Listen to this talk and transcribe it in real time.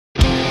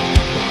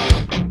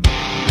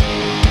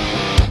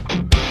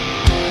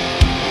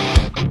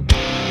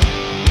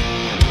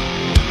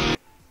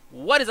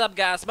What is up,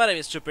 guys? My name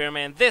is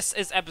SuperJEROMEJ and this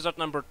is episode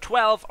number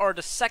 12, or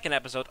the second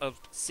episode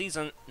of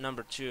season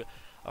number 2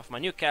 of my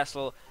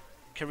Newcastle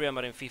career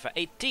mode in FIFA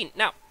 18.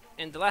 Now,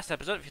 in the last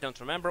episode, if you don't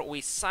remember, we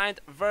signed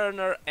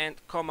Werner and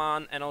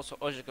Coman, and also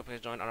Ojeko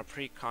has joined on a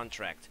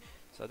pre-contract.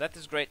 So that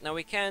is great. Now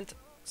we can't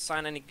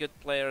sign any good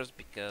players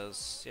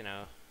because, you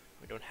know,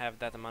 we don't have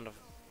that amount of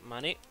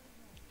money.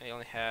 We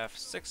only have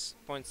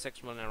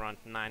 6.6 million, around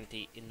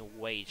 90 in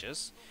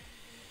wages.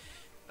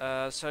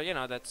 So you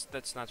know,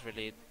 that's not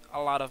really a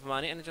lot of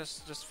money, and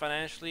just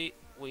financially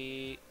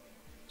we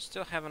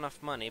still have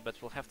enough money, but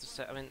we'll have to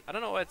say, I mean, I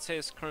don't know why it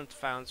says current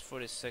funds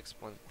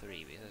 46.3,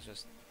 because it's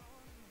just,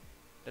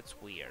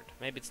 that's weird.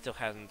 Maybe it still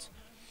hasn't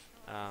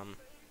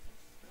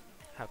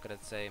how could I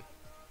say,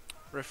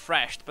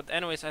 refreshed. But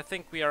anyways, I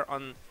think we are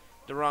on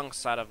the wrong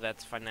side of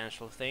that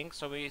financial thing,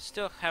 so we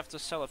still have to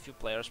sell a few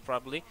players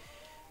probably.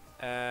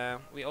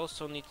 We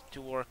also need to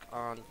work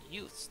on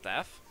youth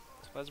staff.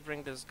 So let's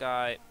bring this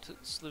guy to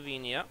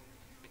Slovenia,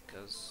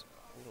 because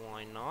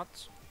why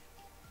not?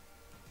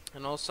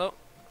 And also,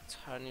 let's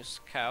hire a new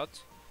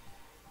scout,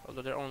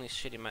 although they're only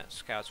shitty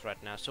scouts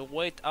right now. So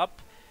wait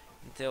up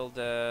until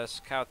the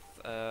scout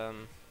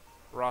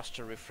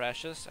roster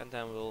refreshes, and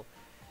then we'll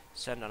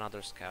send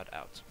another scout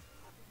out.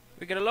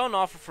 We get a loan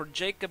offer for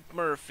Jacob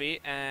Murphy,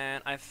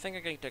 and I think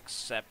I'm going to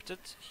accept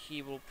it.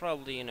 He will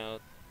probably, you know,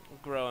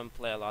 grow and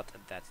play a lot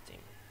at that team.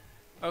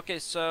 Okay,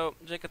 so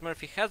Jacob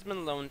Murphy has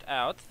been loaned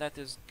out. That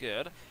is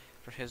good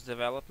for his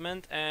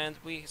development, and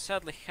we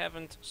sadly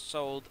haven't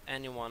sold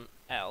anyone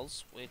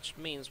else, which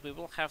means we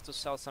will have to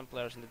sell some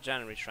players in the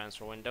January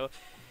transfer window.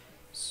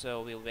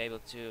 So we'll be able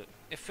to,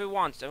 if we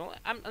want to. Well,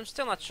 I'm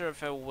still not sure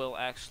if I will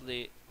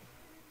actually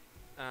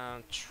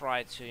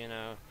try to, you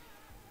know.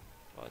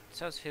 Well, it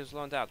says he was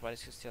loaned out. Why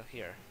is he still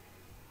here?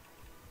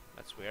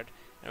 That's weird.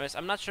 Anyways,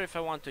 I'm not sure if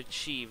I want to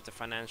achieve the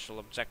financial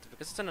objective,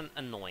 because it's an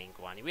annoying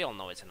one. We all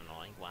know it's an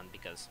annoying one,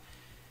 because,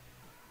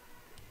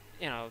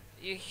 you know,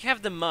 you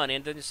have the money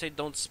and then you say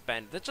don't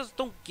spend. They just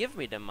don't give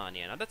me the money,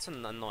 you know. That's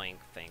an annoying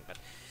thing. But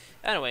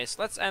anyways,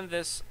 let's end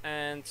this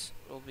and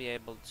we'll be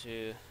able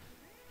to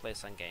play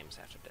some games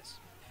after this.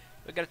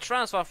 We got a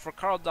transfer for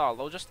Carl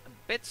Darlow, just a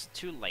bit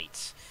too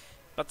late.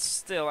 But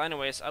still,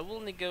 anyways, I will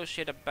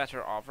negotiate a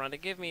better offer, and they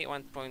give me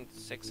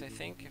 1.6, I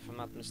think, if I'm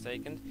not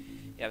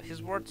mistaken. Yeah,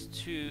 he's worth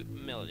 2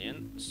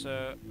 million,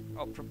 so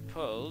I'll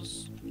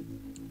propose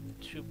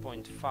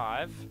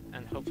 2.5,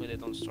 and hopefully they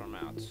don't storm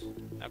out.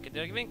 Okay,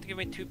 they're going to give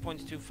me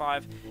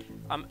 2.25.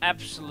 I'm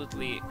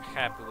absolutely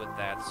happy with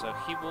that, so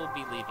he will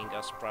be leaving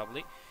us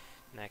probably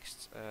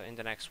next in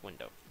the next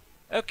window.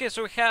 Okay,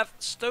 so we have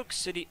Stoke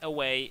City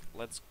away.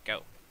 Let's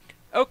go.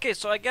 Okay,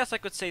 so I guess I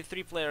could say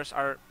 3 players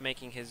are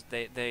making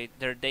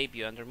their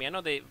debut under me. I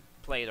know they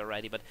played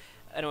already, but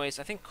anyways,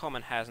 I think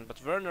Coman hasn't.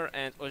 But Werner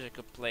and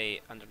Ojeko play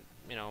under,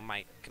 you know,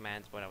 my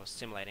command, what I was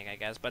simulating, I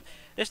guess. But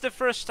this is the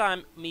first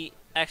time me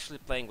actually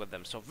playing with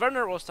them. So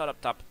Werner will start up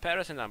top,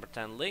 Perez in number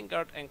 10,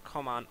 Lingard and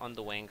Coman on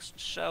the wings,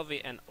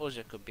 Shelby and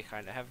Ojeko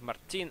behind. I have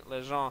Martin,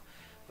 Lejean,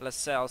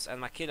 Lascelles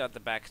and Makila at the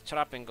back,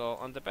 Trapp in goal.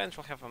 On the bench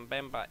we'll have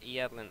Mbemba,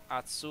 Yedlin,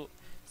 Atsu,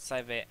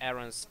 Saive,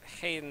 Aarons,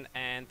 Hayden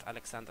and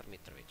Alexander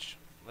Mitrovic.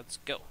 Let's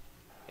go.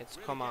 It's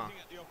Coman.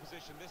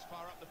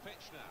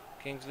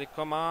 Kingsley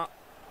Coman.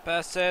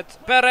 Pass it.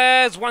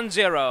 Perez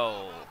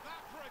 1-0.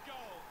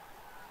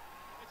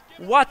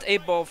 What a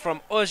ball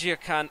from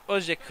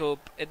Ojeko.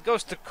 It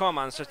goes to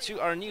Coman. So 2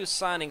 are new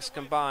signings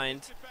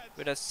combined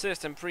with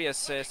assist and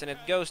pre-assist, and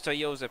it goes to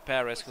Jose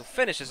Perez, who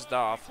finishes it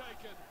off.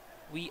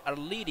 We are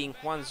leading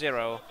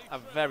 1-0. A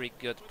very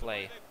good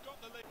play.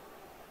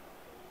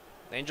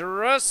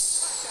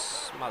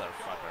 Dangerous.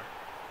 Motherfucker.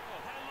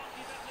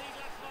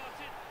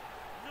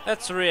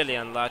 That's really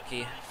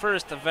unlucky.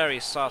 First a very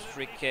soft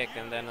free kick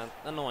and then an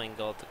annoying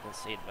goal to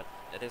concede, but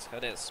it is how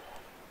it is.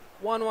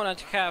 1-1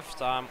 at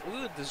halftime.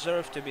 We would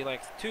deserve to be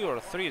like 2 or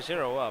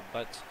 3-0 up,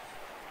 but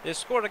they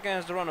scored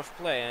against the run of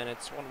play and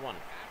it's 1-1.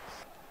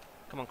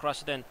 Come on,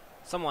 cross it in.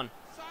 Someone.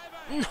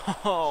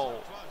 No!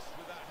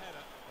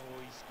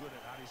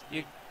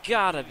 You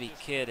gotta be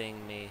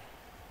kidding me.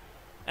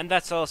 And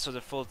that's also the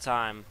full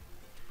time.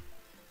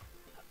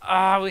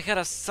 Ah, we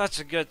had such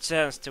a good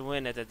chance to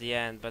win it at the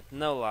end, but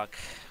no luck.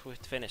 We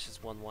finished as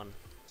 1-1.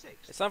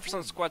 It's time for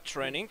some squad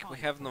training. We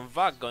have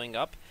Novak going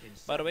up.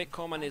 By the way,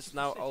 Coman is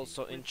now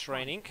also in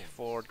training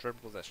for dribble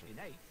possession.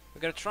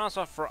 We got a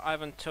transfer for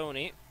Ivan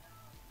Toney.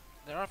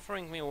 They're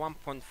offering me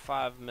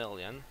 1.5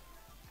 million.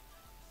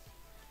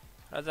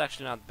 That's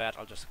actually not bad,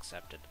 I'll just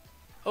accept it.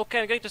 Okay,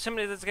 I'm going to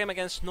simulate this game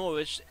against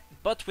Norwich,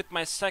 but with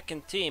my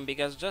second team,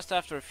 because just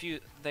after a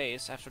few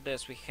days after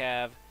this we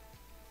have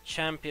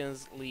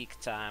Champions League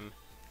time.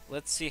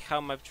 Let's see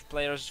how my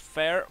players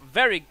fare.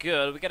 Very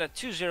good. We got a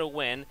 2-0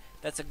 win.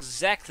 That's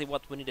exactly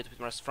what we needed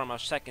from our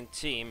second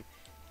team.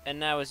 And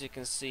now, as you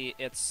can see,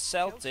 it's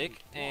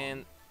Celtic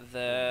in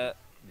the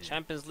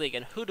Champions League.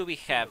 And who do we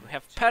have? We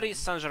have Paris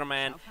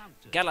Saint-Germain,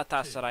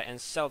 Galatasaray and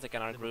Celtic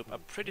in our group. A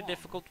pretty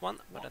difficult one,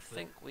 but I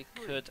think we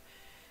could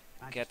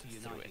get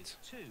through it.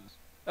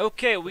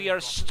 Okay, we are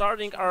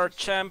starting our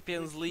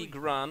Champions League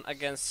run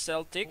against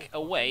Celtic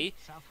away,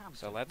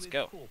 so let's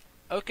go.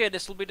 Okay,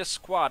 this will be the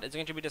squad. It's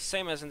going to be the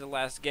same as in the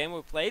last game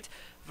we played.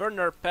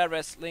 Werner,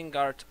 Perez,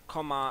 Lingard,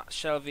 Coman,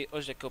 Shelvey,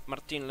 Ojekup,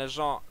 Martin,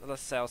 Lejean,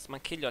 Lascelles,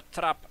 Manquillo,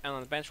 Trapp, and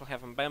on the bench we'll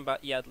have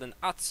Mbemba, Yedlin,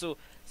 Atsu,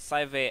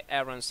 Saive,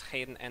 Aarons,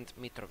 Hayden, and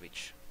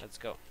Mitrovic. Let's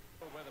go.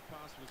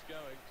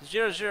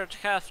 0-0 at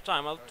half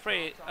time. I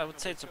would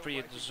say it's a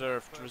pretty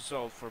deserved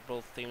result for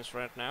both teams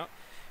right now.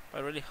 I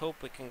really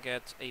hope we can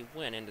get a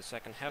win in the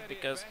second half,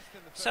 because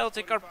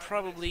Celtic are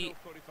probably,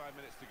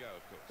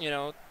 you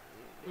know,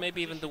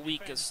 maybe even the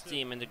weakest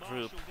team in the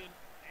group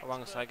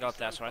alongside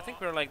Galatasaray. I think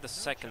we're like the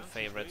second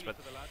favorites, but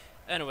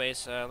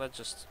anyways, let's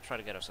just try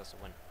to get ourselves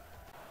a win.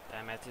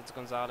 Damn it, it's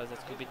Gonzalez,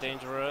 that could be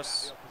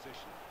dangerous.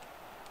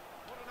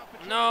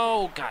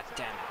 No, god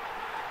damn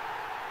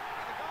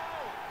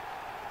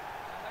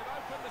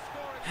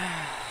it.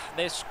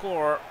 They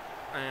score,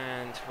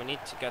 and we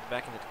need to get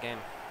back into the game.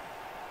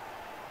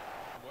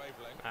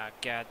 Ah,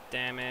 god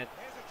damn it.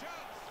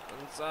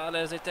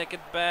 Gonzalez, they take it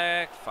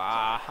back.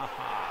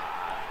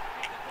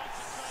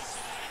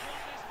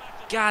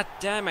 God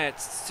damn it,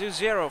 it's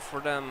 2-0 for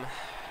them.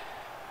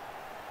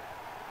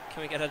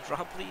 Can we get a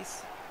draw,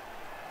 please?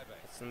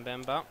 It's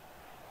Mbemba.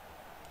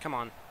 Come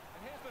on.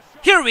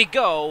 Here we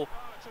go!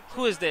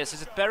 Who is this?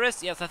 Is it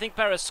Perez? Yes, I think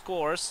Perez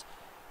scores.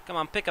 Come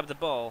on, pick up the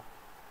ball.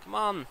 Come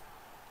on.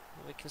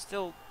 We can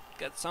still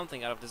get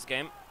something out of this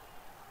game.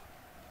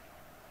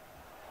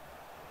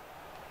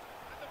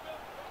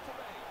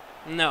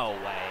 No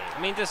way. I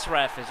mean, this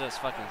ref is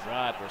just fucking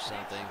drab or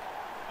something.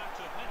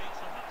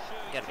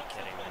 You gotta be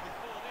kidding me.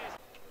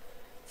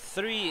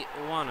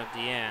 3-1 at the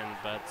end,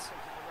 but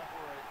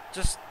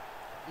just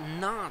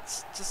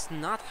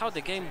not how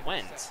the game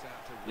went.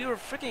 We were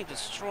freaking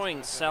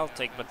destroying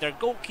Celtic, but their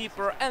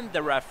goalkeeper and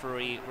the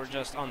referee were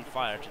just on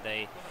fire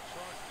today.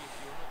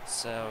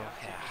 So,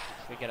 yeah,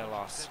 we get a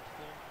loss.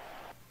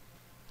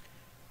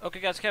 Okay,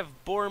 guys, we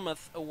have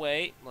Bournemouth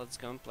away. Let's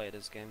go and play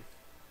this game.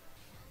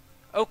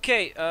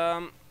 Okay,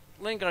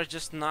 Lingard is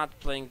just not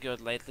playing good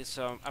lately,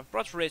 so I've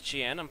brought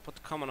Richie in and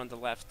put Coman on the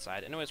left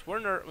side. Anyways,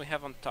 Werner we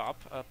have on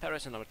top,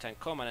 Perez in number 10,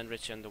 Coman and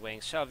Richie on the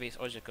wings, Shelvey,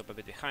 Ojekup a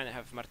bit behind. I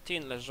have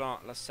Martin,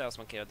 Lejean, Lascelles,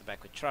 Manquillo at the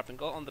back with Trapp and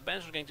goal. On the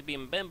bench we're going to be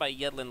Mbemba,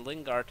 Yedlin,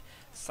 Lingard,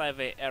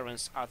 Saive,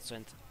 Aarons, Atsu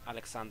and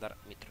Alexander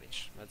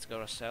Mitrovic. Let's go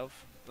ourselves.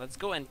 Let's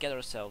go and get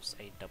ourselves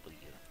a W.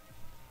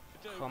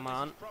 Come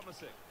on.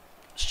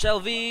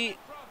 Shelvey!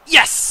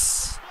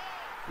 Yes!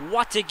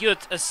 What a good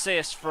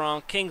assist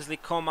from Kingsley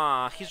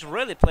Coman. He's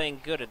really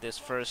playing good at this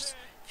first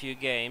few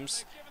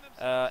games.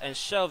 And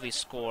Shelvey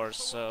scores,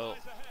 so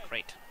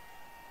great.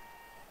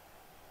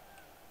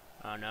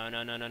 Oh no,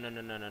 no, no, no, no,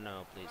 no, no, no,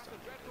 no. Please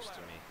don't do this to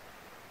me.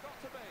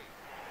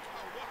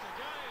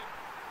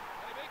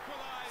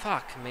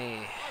 Fuck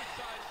me.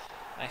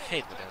 I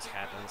hate when this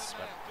happens,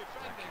 but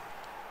okay.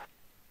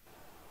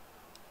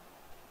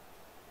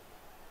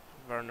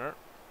 Werner.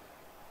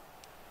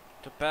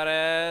 To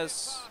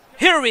Perez.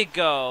 Here we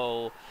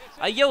go!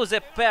 Jose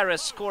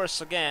Perez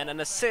scores again. An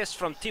assist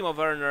from Timo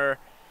Werner.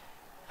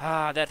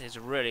 Ah, that is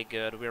really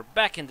good. We're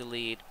back in the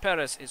lead.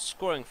 Perez is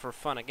scoring for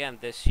fun again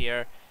this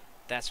year.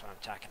 That's what I'm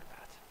talking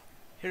about.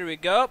 Here we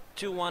go.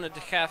 2-1 at the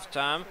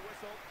halftime.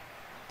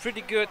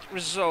 Pretty good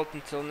result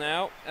until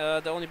now.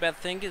 The only bad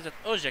thing is that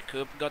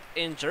Ojekup got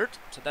injured,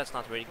 so that's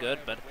not very good,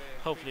 but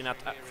hopefully not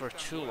for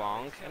too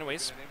long.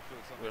 Anyways,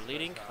 we're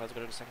leading. Let's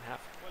go to the second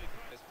half.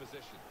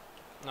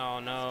 No,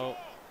 no.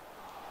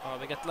 Oh,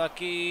 we got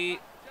lucky.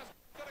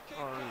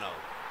 Or no.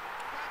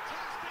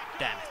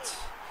 Damn it.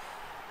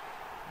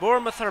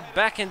 Bournemouth are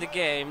back in the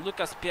game.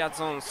 Lucas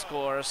Piazzon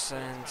scores,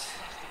 and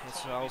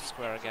it's all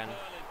square again.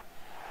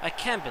 I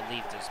can't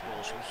believe this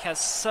bullshit. He has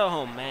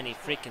so many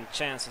freaking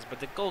chances, but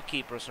the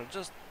goalkeepers are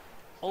just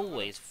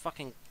always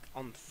fucking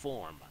on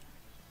form.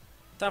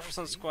 Time for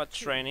some squad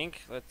training.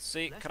 Let's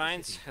see.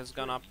 Kreins has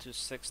gone up to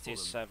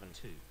 67.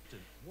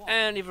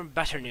 And even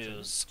better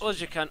news.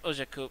 Oguzhan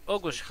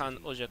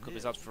Ojekup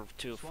is out for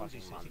 2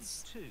 fucking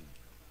months.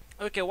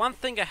 Okay, one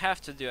thing I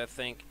have to do, I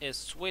think, is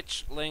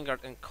switch Lingard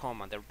and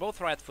Coman. They're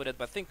both right-footed,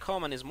 but I think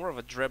Coman is more of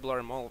a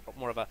dribbler,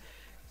 more of a,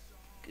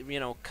 you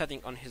know,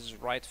 cutting on his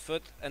right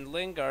foot, and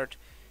Lingard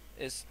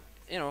is,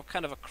 you know,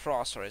 kind of a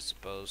crosser, I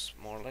suppose.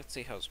 More. Let's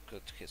see how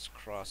good his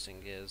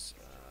crossing is.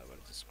 What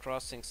is his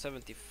crossing?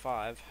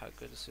 75. How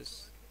good is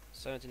his?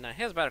 79.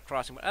 He has better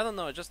crossing, but I don't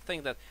know. I just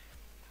think that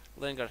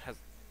Lingard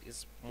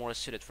is more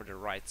suited for the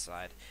right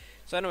side.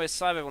 So anyway,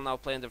 Saive will now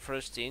play in the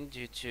first team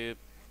due to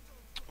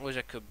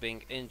Ojekup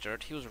being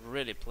injured. He was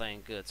really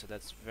playing good, so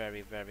that's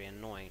very, very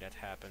annoying that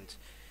happened.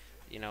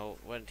 You know,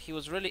 when he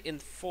was really in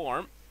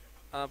form,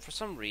 for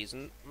some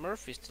reason,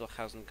 Murphy still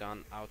hasn't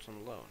gone out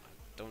on loan.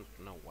 I don't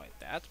know why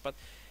that, but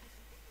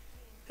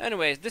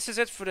anyways, this is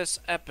it for this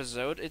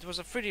episode. It was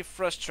a pretty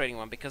frustrating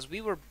one because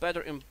we were better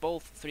in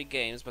both 3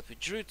 games, but we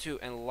drew 2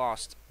 and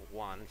lost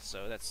 1.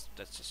 So that's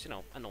just, you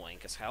know, annoying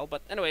as hell.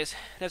 But anyways,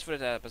 that's for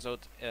this episode.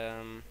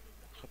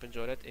 Hope you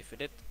enjoyed it. If you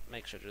did,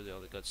 make sure to do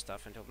all the good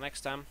stuff. Until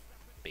next time,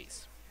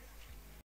 peace.